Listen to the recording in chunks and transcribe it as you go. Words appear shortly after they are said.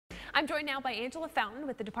I'm joined now by Angela Fountain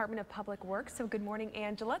with the Department of Public Works. So good morning,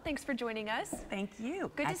 Angela. Thanks for joining us. Thank you.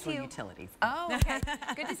 Good to see you. Utilities. Oh, okay.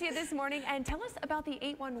 Good to see you this morning. And tell us about the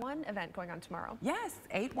 811 event going on tomorrow. Yes,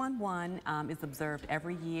 811 is observed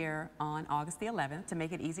every year on August the 11th to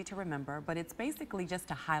make it easy to remember, but it's basically just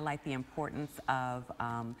to highlight the importance of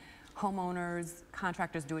homeowners,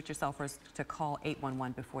 contractors, do-it-yourselfers to call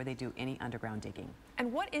 811 before they do any underground digging.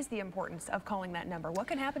 And what is the importance of calling that number? What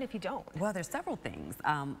can happen if you don't? Well, there's several things.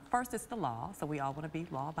 First, it's the law, so we all want to be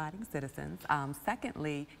law-abiding citizens.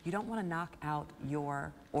 Secondly, you don't want to knock out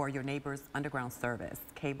your neighbor's underground service,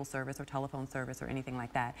 cable service or telephone service or anything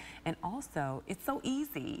like that. And also, it's so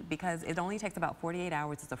easy because it only takes about 48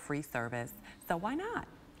 hours. It's a free service, so why not?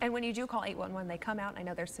 And when you do call 811, they come out. I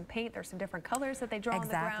know there's some paint, there's some different colors that they draw on the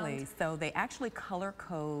ground. Exactly. So they actually color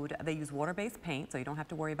code. They use water-based paint, so you don't have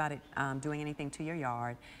to worry about it doing anything to your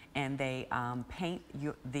yard. And they paint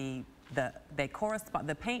the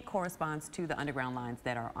paint corresponds to the underground lines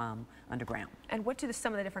that are underground. And what do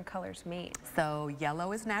some of the different colors mean? So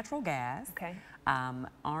yellow is natural gas. Okay.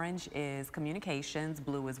 Orange is communications.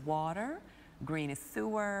 Blue is water. Green is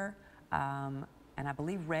sewer. And I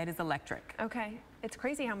believe red is electric. Okay. It's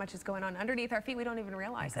crazy how much is going on underneath our feet. We don't even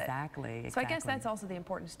realize it. Exactly. So I guess that's also the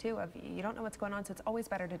importance too of you don't know what's going on, so it's always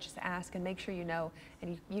better to just ask and make sure you know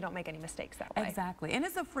and you don't make any mistakes that way. Exactly. And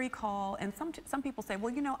it's a free call, and some people say,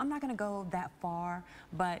 well, you know, I'm not going to go that far,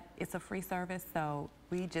 but it's a free service, so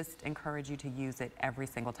we just encourage you to use it every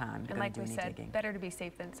single time. And like we said, better to be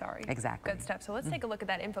safe than sorry. Exactly. Good stuff. So let's take a look at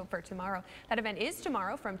that info for tomorrow. That event is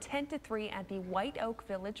tomorrow from 10 to 3 at the White Oak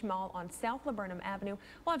Village Mall on South Laburnum Avenue.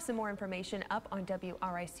 We'll have some more information up on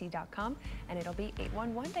WRIC.com, and it'll be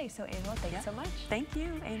 811 Day. So Angela, thanks so much. Thank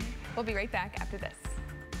you, Amy. We'll be right back after this.